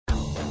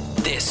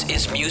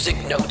is Music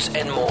Notes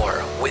and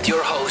More with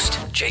your host,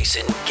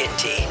 Jason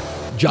Ginty.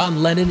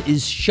 John Lennon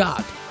is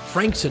shot.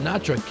 Frank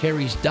Sinatra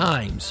carries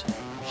dimes.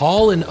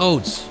 Hall &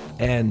 Oates.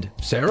 And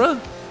Sarah?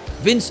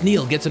 Vince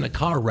Neil gets in a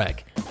car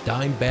wreck.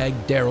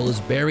 Dimebag Darrell is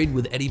buried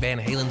with Eddie Van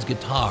Halen's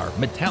guitar.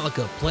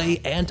 Metallica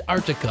play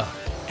Antarctica.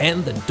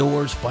 And the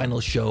Doors'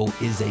 final show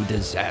is a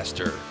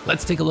disaster.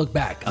 Let's take a look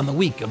back on the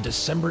week of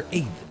December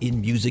 8th in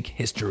music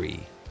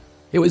history.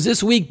 It was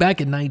this week back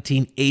in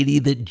 1980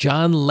 that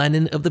John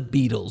Lennon of the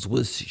Beatles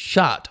was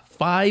shot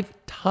 5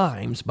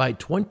 times by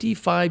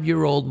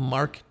 25-year-old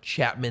Mark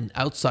Chapman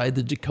outside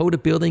the Dakota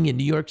Building in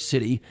New York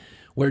City,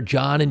 where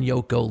John and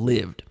Yoko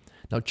lived.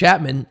 Now,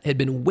 Chapman had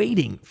been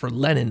waiting for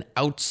Lennon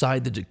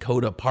outside the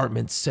Dakota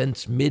apartment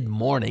since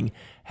mid-morning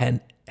and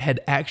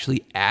had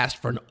actually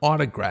asked for an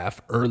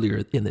autograph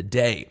earlier in the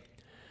day.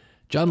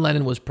 John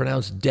Lennon was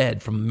pronounced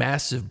dead from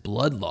massive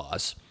blood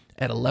loss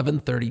at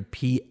 11:30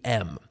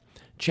 p.m.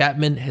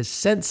 Chapman has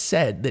since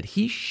said that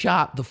he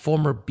shot the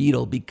former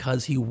Beatle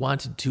because he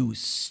wanted to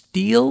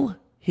steal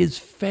his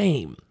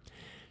fame,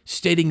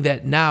 stating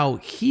that now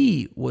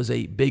he was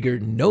a bigger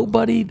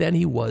nobody than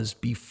he was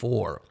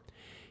before.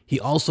 He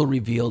also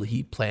revealed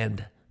he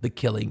planned the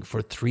killing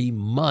for 3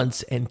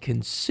 months and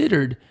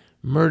considered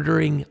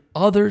murdering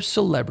other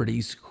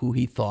celebrities who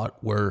he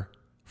thought were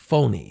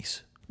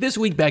phonies. This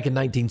week back in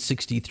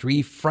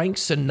 1963, Frank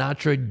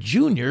Sinatra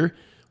Jr.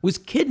 was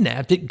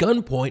kidnapped at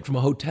gunpoint from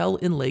a hotel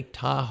in Lake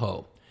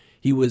Tahoe.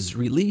 He was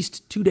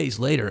released 2 days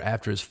later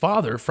after his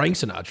father, Frank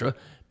Sinatra,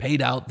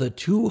 paid out the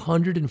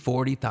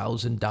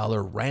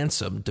 $240,000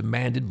 ransom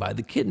demanded by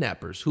the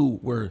kidnappers, who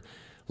were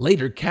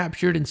later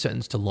captured and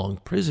sentenced to long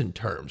prison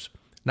terms.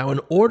 Now,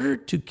 in order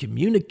to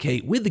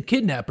communicate with the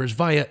kidnappers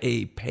via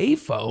a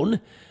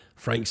payphone,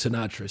 Frank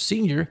Sinatra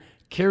Sr.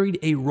 carried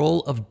a roll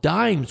of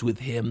dimes with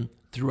him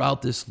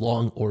throughout this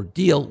long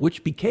ordeal,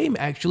 which became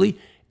actually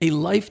a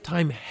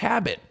lifetime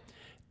habit.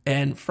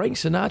 And Frank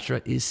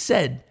Sinatra is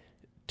said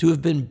to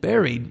have been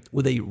buried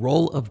with a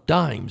roll of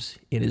dimes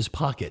in his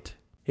pocket.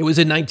 It was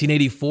in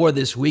 1984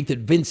 this week that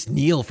Vince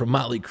Neil from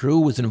Motley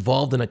Crue was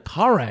involved in a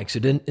car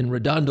accident in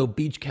Redondo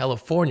Beach,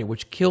 California,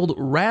 which killed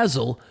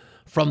Razzle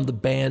from the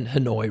band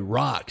Hanoi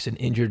Rocks and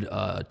injured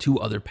 2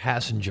 other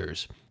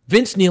passengers.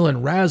 Vince Neil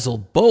and Razzle,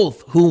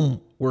 both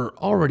whom were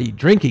already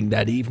drinking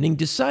that evening,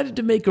 decided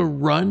to make a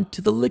run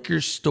to the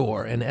liquor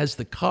store, and as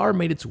the car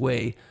made its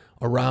way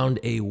around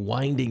a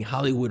winding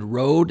Hollywood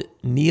road,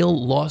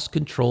 Neil lost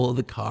control of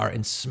the car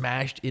and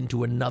smashed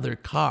into another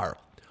car.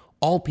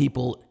 All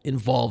people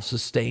involved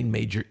sustained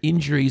major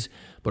injuries,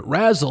 but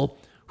Razzle,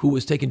 who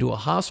was taken to a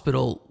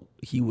hospital,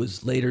 he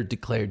was later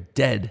declared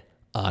dead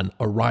on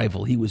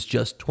arrival. He was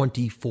just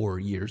 24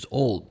 years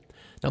old.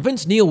 Now,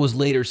 Vince Neil was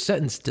later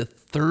sentenced to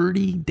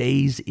 30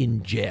 days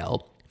in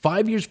jail,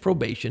 5 years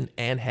probation,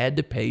 and had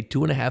to pay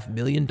 $2.5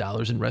 million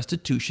in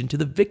restitution to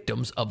the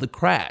victims of the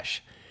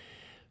crash.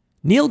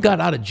 Neil got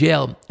out of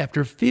jail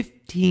after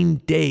 15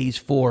 days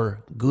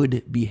for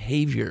good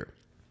behavior.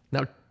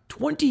 Now,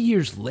 20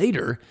 years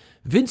later,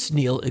 Vince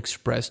Neil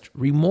expressed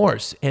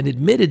remorse and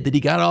admitted that he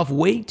got off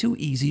way too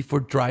easy for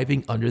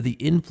driving under the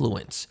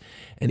influence.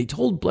 And he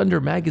told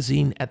Blender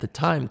magazine at the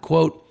time,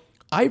 quote,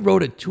 "I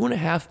wrote a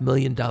 $2.5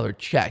 million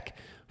check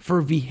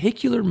for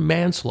vehicular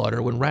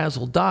manslaughter when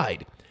Razzle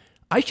died.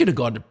 I should have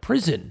gone to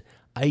prison.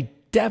 I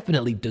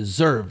definitely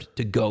deserved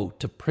to go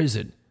to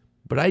prison.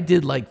 But I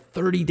did like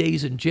 30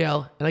 days in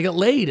jail, and I got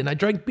laid, and I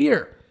drank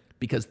beer,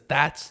 because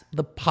that's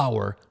the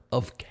power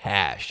of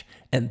cash,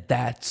 and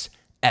that's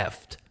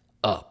effed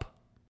up."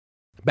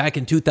 Back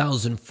in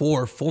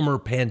 2004, former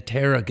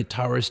Pantera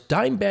guitarist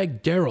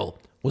Dimebag Darrell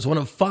was one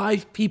of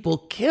 5 people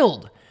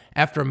killed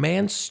after a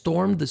man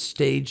stormed the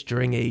stage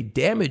during a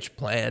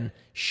Damageplan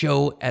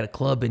show at a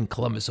club in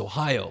Columbus,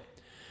 Ohio.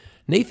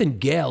 Nathan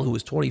Gale, who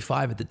was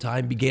 25 at the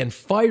time, began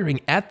firing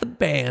at the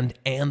band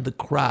and the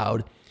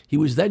crowd. He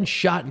was then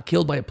shot and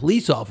killed by a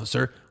police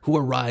officer who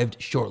arrived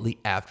shortly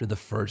after the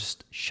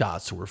first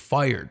shots were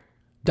fired.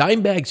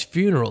 Dimebag's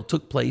funeral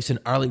took place in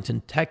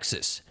Arlington,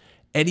 Texas.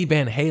 Eddie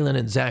Van Halen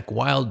and Zakk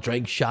Wylde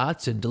drank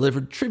shots and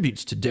delivered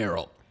tributes to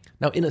Darrell.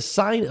 Now, in a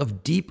sign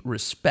of deep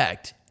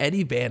respect,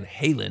 Eddie Van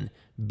Halen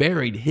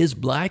buried his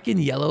black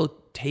and yellow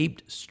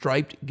taped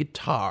striped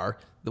guitar,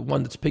 the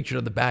one that's pictured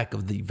on the back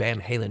of the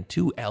Van Halen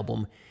 2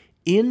 album,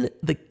 in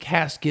the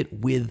casket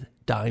with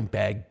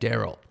Dimebag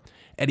Darrell.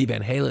 Eddie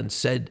Van Halen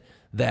said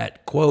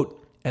that,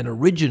 quote, "An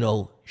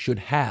original should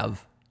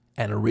have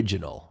an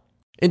original."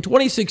 In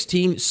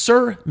 2016,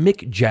 Sir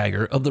Mick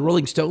Jagger of the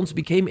Rolling Stones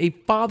became a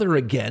father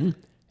again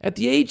at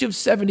the age of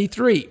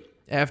 73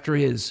 after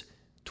his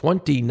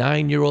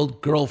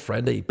 29-year-old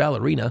girlfriend, a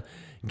ballerina,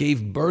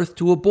 gave birth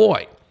to a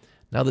boy.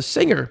 Now, the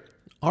singer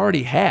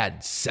already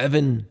had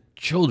 7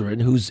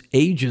 children whose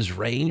ages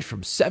range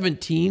from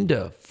 17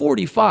 to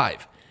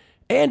 45,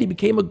 and he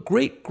became a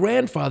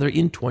great-grandfather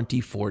in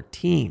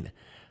 2014.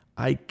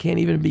 I can't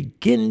even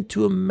begin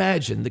to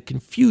imagine the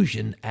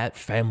confusion at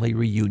family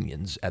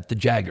reunions at the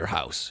Jagger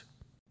house.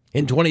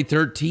 In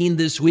 2013,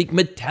 this week,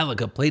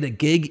 Metallica played a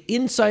gig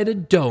inside a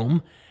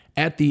dome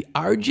at the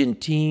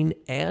Argentine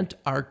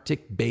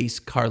Antarctic base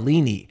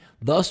Carlini,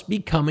 thus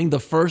becoming the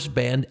first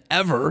band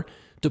ever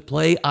to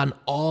play on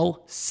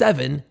all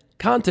 7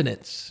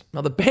 continents.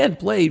 Now, the band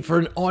played for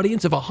an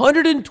audience of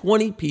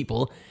 120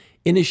 people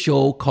in a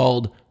show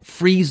called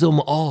Freeze 'Em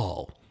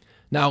All.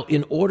 Now,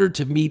 in order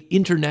to meet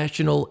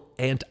international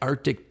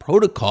Antarctic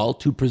protocol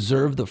to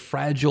preserve the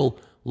fragile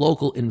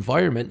local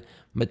environment,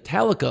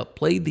 Metallica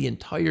played the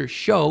entire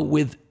show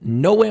with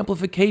no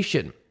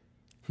amplification.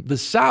 The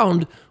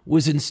sound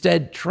was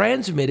instead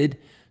transmitted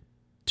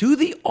to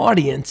the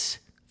audience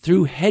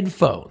through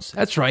headphones.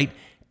 That's right.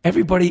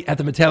 Everybody at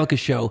the Metallica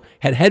show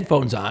had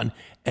headphones on,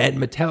 and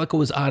Metallica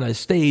was on a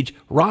stage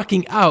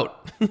rocking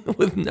out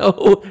with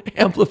no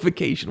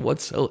amplification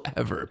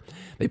whatsoever.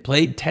 They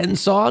played 10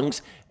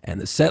 songs,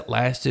 and the set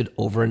lasted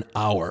over an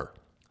hour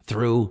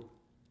through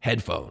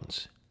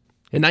headphones.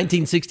 In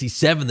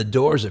 1967, the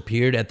Doors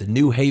appeared at the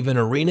New Haven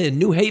Arena in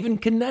New Haven,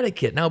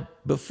 Connecticut. Now,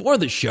 before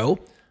the show,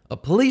 a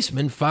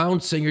policeman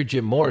found singer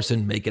Jim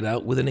Morrison making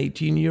out with an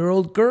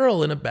 18-year-old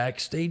girl in a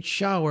backstage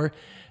shower.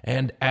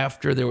 And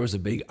after there was a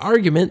big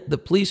argument, the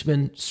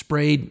policeman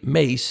sprayed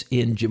mace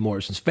in Jim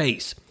Morrison's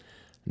face.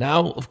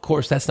 Now, of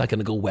course, that's not going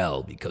to go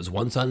well, because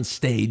once on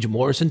stage,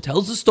 Morrison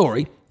tells the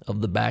story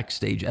of the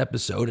backstage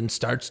episode and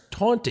starts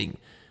taunting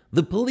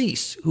the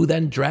police, who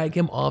then drag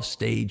him off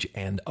stage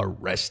and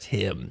arrest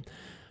him.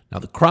 Now,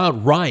 the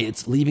crowd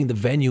riots, leaving the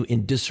venue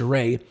in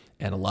disarray,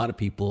 and a lot of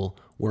people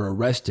were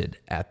arrested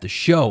at the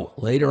show.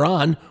 Later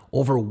on,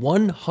 over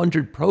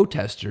 100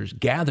 protesters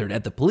gathered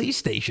at the police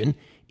station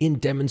in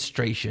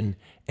demonstration,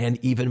 and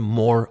even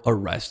more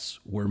arrests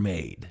were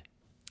made.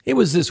 It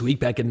was this week,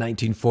 back in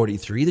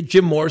 1943, that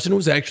Jim Morrison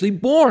was actually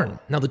born.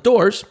 Now, the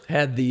Doors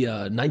had the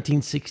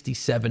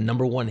 1967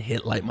 number 1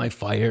 hit, Light My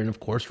Fire, and of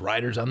course,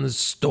 Riders on the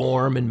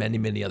Storm, and many,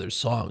 many other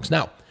songs.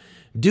 Now,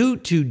 due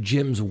to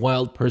Jim's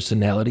wild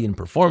personality and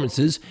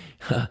performances,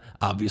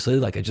 obviously,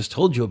 like I just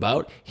told you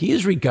about, he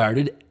is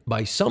regarded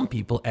by some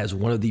people as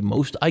one of the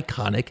most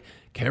iconic,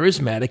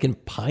 charismatic,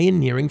 and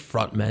pioneering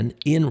frontmen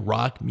in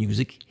rock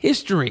music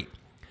history.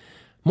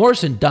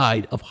 Morrison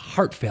died of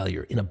heart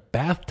failure in a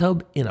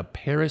bathtub in a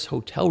Paris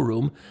hotel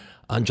room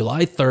on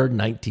July 3rd,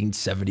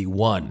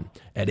 1971,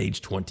 at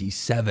age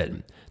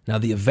 27. Now,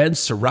 the events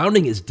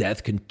surrounding his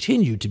death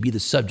continue to be the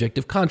subject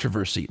of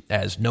controversy,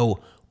 as no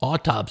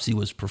autopsy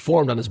was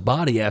performed on his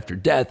body after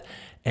death,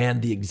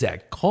 and the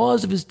exact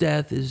cause of his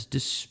death is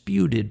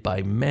disputed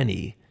by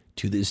many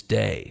to this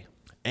day.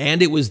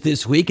 And it was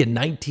this week in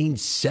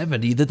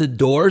 1970 that the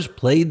Doors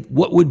played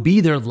what would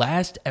be their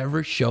last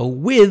ever show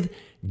with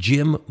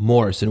Jim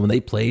Morrison when they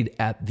played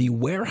at the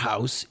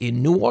Warehouse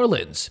in New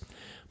Orleans.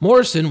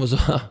 Morrison was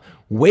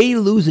way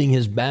losing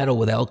his battle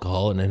with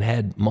alcohol and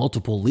had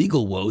multiple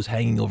legal woes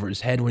hanging over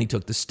his head when he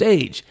took the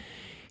stage.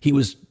 He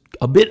was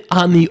a bit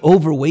on the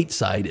overweight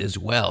side as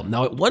well.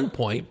 Now, at one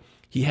point,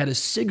 he had a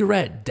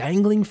cigarette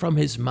dangling from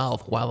his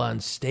mouth while on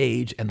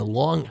stage, and the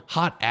long,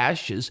 hot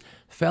ashes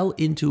fell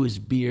into his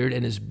beard,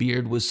 and his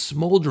beard was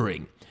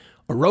smoldering.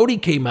 A roadie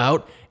came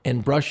out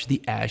and brushed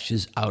the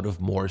ashes out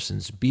of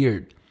Morrison's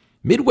beard.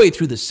 Midway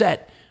through the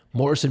set,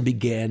 Morrison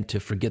began to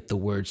forget the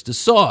words to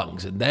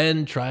songs, and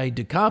then tried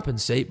to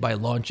compensate by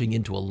launching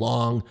into a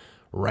long,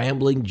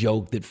 rambling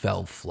joke that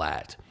fell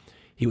flat.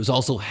 He was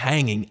also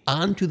hanging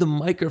onto the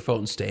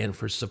microphone stand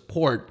for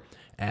support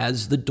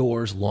as the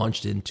Doors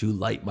launched into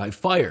Light My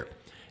Fire.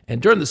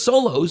 And during the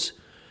solos,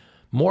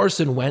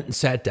 Morrison went and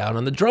sat down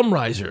on the drum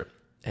riser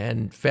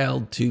and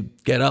failed to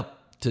get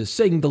up to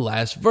sing the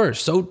last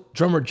verse. So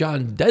drummer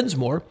John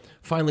Densmore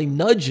finally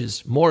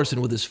nudges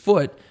Morrison with his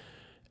foot,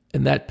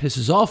 and that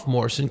pisses off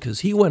Morrison because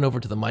he went over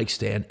to the mic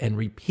stand and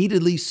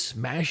repeatedly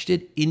smashed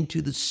it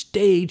into the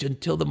stage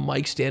until the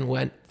mic stand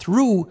went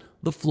through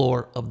the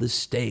floor of the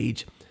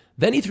stage.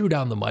 Then he threw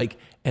down the mic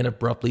and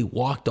abruptly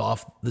walked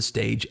off the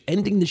stage,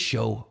 ending the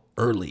show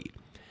early.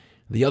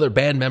 The other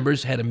band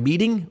members had a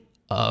meeting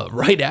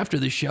right after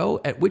the show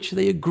at which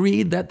they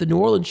agreed that the New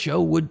Orleans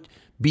show would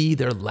be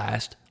their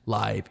last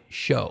live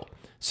show,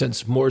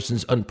 since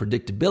Morrison's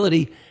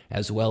unpredictability,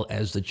 as well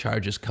as the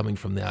charges coming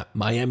from the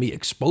Miami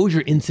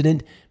exposure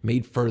incident,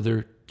 made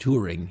further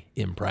touring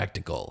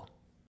impractical.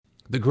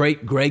 The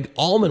great Gregg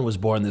Allman was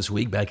born this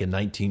week, back in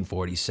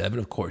 1947.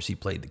 Of course, he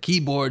played the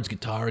keyboards,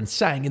 guitar, and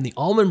sang in the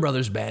Allman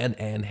Brothers Band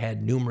and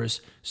had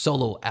numerous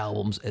solo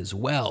albums as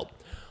well.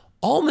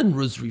 Allman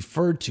was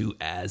referred to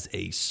as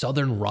a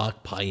Southern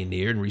rock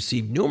pioneer and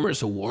received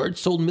numerous awards,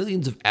 sold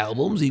millions of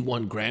albums, he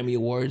won Grammy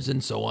Awards,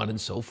 and so on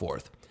and so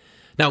forth.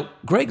 Now,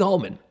 Gregg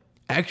Allman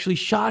actually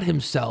shot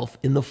himself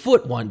in the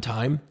foot one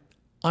time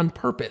on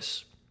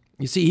purpose.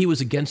 You see, he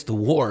was against the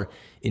war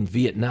in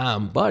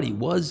Vietnam, but he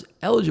was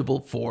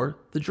eligible for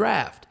the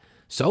draft.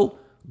 So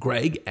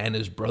Gregg and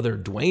his brother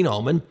Duane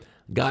Allman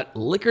got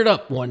liquored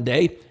up one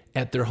day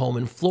at their home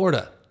in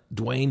Florida.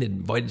 Duane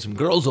invited some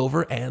girls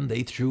over, and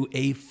they threw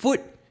a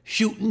foot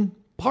shooting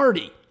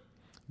party.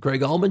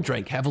 Gregg Allman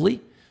drank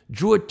heavily,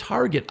 drew a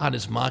target on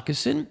his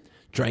moccasin,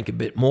 drank a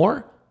bit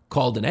more,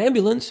 called an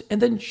ambulance,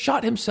 and then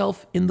shot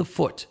himself in the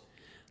foot.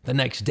 The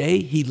next day,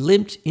 he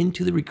limped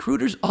into the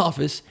recruiter's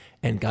office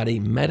and got a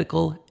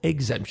medical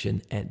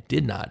exemption and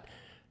did not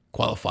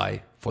qualify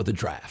for the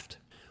draft.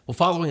 Well,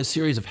 following a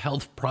series of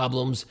health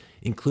problems,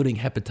 including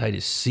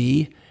hepatitis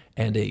C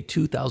and a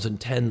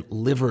 2010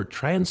 liver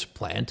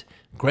transplant,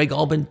 Gregg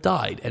Allman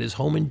died at his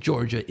home in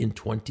Georgia in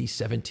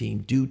 2017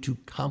 due to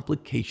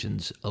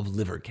complications of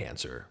liver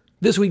cancer.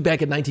 This week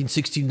back in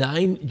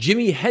 1969,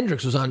 Jimi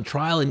Hendrix was on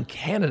trial in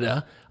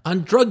Canada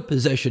on drug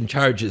possession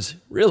charges.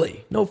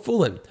 Really, no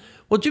fooling.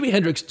 Well, Jimi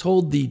Hendrix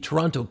told the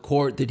Toronto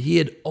court that he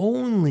had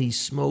only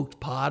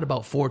smoked pot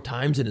about 4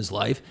 times in his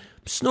life,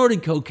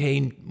 snorted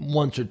cocaine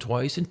once or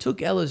twice, and took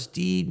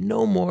LSD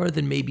no more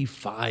than maybe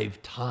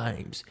 5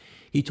 times.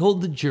 He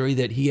told the jury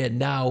that he had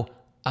now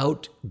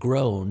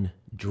outgrown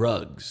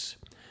drugs.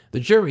 The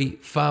jury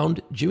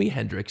found Jimi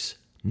Hendrix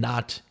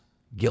not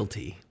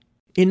guilty.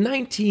 In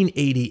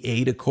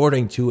 1988,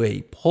 according to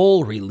a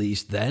poll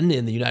released then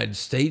in the United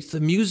States, the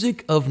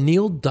music of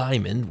Neil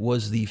Diamond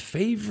was the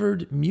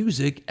favored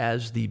music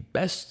as the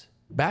best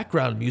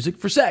background music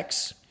for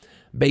sex.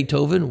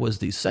 Beethoven was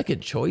the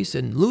second choice,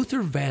 and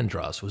Luther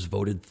Vandross was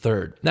voted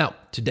third. Now,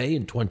 today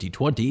in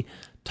 2020,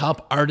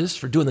 top artists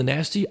for doing the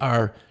nasty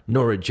are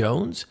Norah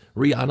Jones,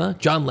 Rihanna,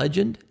 John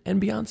Legend,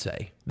 and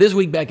Beyonce. This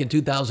week back in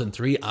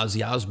 2003,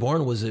 Ozzy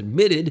Osbourne was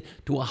admitted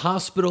to a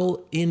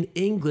hospital in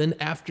England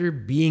after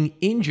being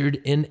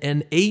injured in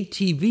an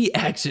ATV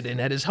accident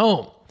at his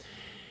home.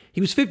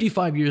 He was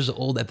 55 years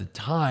old at the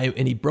time,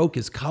 and he broke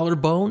his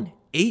collarbone,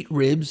 8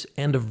 ribs,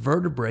 and a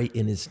vertebrae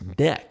in his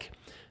neck.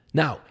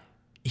 Now,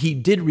 he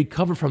did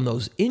recover from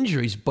those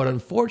injuries, but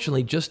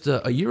unfortunately, just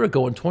a year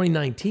ago in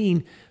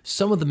 2019,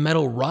 some of the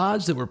metal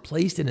rods that were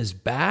placed in his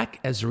back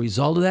as a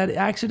result of that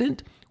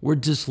accident were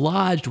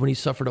dislodged when he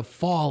suffered a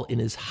fall in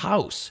his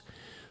house.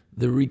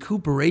 The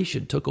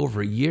recuperation took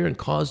over a year and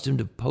caused him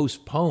to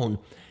postpone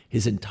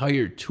his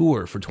entire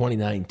tour for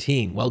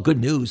 2019. Well, good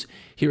news,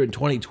 here in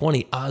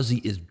 2020,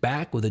 Ozzy is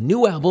back with a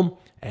new album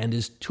and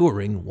is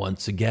touring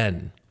once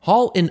again.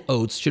 Hall &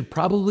 Oates should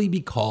probably be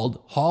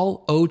called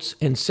Hall, Oates,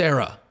 and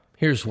Sarah.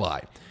 Here's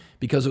why.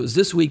 Because it was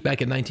this week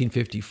back in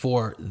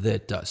 1954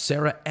 that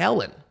Sarah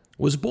Allen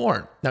was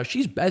born. Now,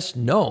 she's best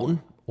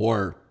known,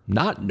 or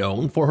not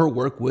known, for her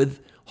work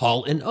with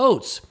Hall &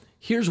 Oates.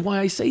 Here's why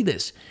I say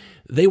this.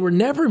 They were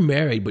never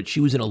married, but she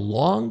was in a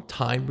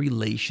long-time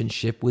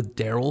relationship with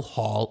Daryl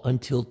Hall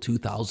until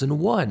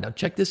 2001. Now,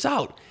 check this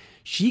out.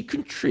 She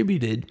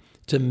contributed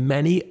to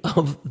many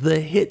of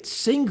the hit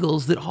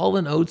singles that Hall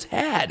 & Oates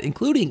had,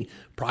 including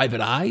Private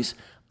Eyes,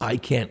 I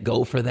Can't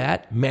Go For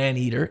That,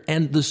 Maneater,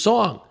 and the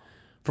song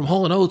from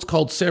Hall & Oates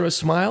called Sarah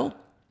Smile.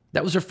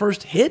 That was her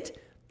first hit.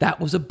 That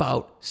was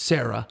about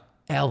Sarah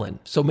Allen.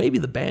 So maybe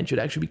the band should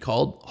actually be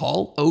called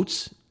Hall,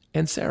 Oates,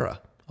 and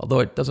Sarah, although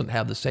it doesn't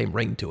have the same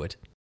ring to it.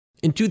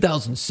 In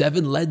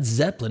 2007, Led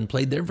Zeppelin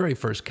played their very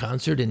first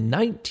concert in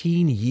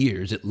 19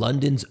 years at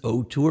London's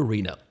O2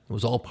 Arena. It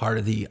was all part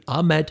of the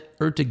Ahmet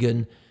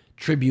Ertegun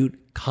tribute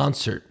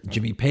concert.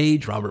 Jimmy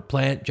Page, Robert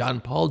Plant,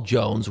 John Paul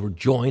Jones were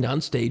joined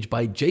on stage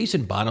by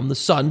Jason Bonham, the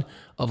son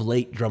of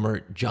late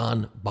drummer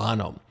John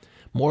Bonham.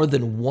 More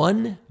than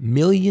 1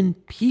 million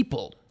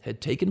people had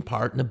taken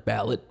part in a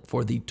ballot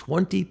for the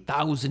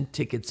 20,000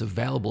 tickets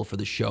available for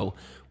the show,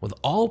 with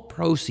all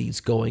proceeds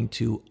going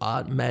to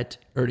Ahmet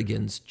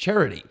Ertegun's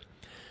charity.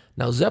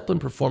 Now, Zeppelin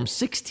performed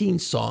 16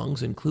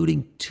 songs,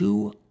 including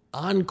 2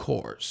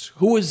 encores.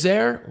 Who was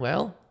there?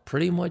 Well,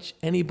 pretty much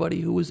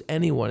anybody who was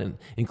anyone,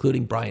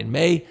 including Brian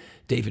May,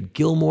 David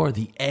Gilmour,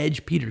 The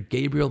Edge, Peter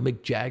Gabriel,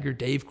 Mick Jagger,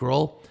 Dave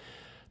Grohl.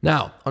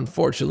 Now,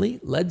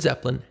 unfortunately, Led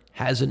Zeppelin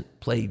hasn't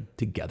played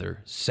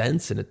together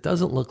since, and it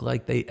doesn't look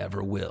like they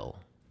ever will.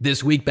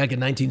 This week, back in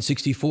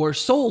 1964,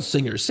 soul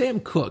singer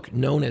Sam Cooke,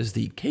 known as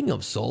the King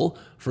of Soul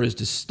for his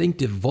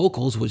distinctive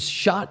vocals, was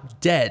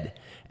shot dead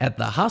at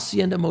the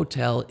Hacienda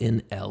Motel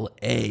in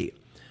L.A.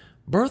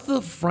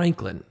 Bertha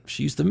Franklin,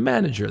 she's the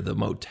manager of the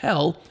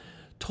motel,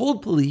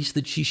 told police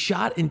that she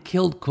shot and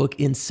killed Cooke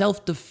in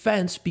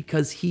self-defense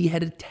because he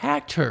had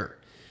attacked her.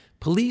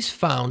 Police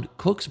found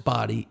Cooke's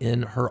body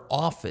in her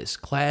office,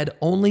 clad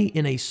only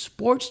in a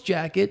sports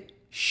jacket,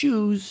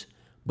 shoes,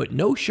 but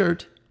no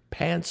shirt,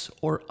 pants,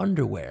 or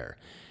underwear.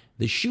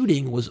 The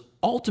shooting was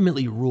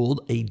ultimately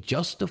ruled a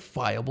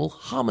justifiable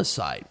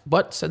homicide,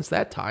 but since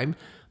that time,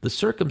 the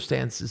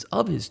circumstances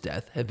of his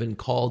death have been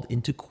called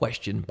into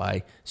question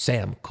by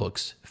Sam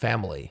Cooke's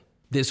family.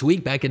 This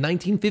week, back in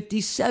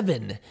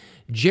 1957,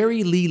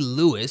 Jerry Lee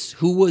Lewis,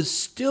 who was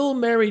still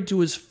married to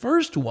his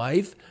first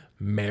wife,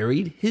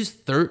 married his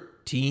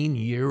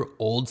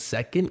 13-year-old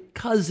second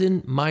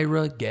cousin,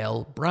 Myra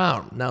Gale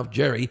Brown. Now,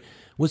 Jerry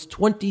was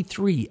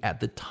 23 at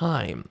the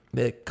time.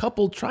 The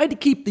couple tried to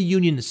keep the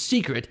union a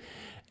secret,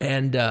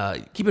 and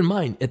keep in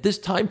mind, at this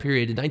time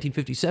period in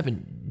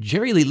 1957,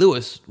 Jerry Lee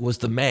Lewis was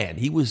the man.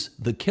 He was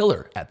the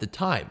killer at the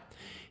time.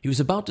 He was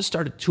about to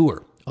start a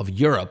tour of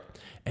Europe,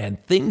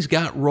 And things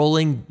got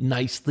rolling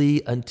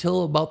nicely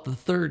until about the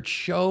third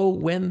show,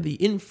 when the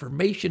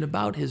information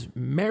about his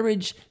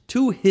marriage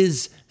to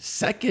his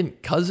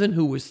second cousin,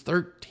 who was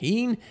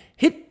 13,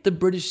 hit the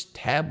British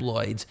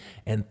tabloids,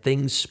 and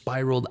things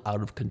spiraled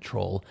out of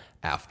control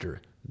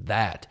after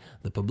that.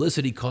 The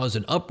publicity caused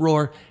an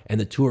uproar, and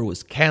the tour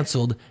was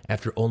canceled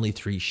after only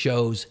 3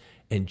 shows,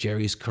 and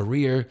Jerry's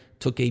career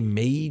took a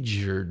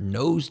major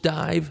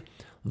nosedive.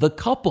 The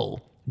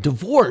couple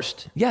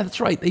divorced. Yeah, that's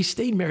right. They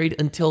stayed married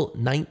until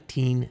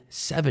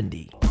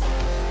 1970.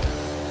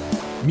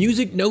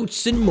 Music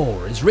Notes and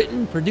More is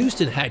written,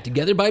 produced, and hacked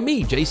together by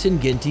me, Jason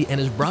Ginty,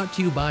 and is brought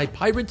to you by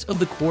Pirates of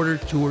the Quarter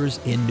Tours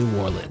in New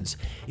Orleans.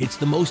 It's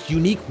the most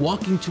unique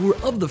walking tour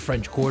of the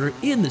French Quarter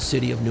in the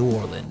city of New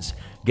Orleans.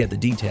 Get the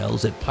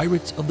details at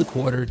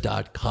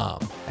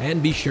piratesofthequarter.com.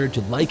 And be sure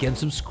to like and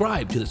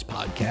subscribe to this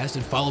podcast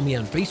and follow me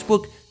on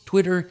Facebook,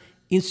 Twitter,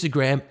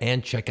 Instagram,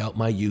 and check out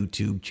my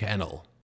YouTube channel.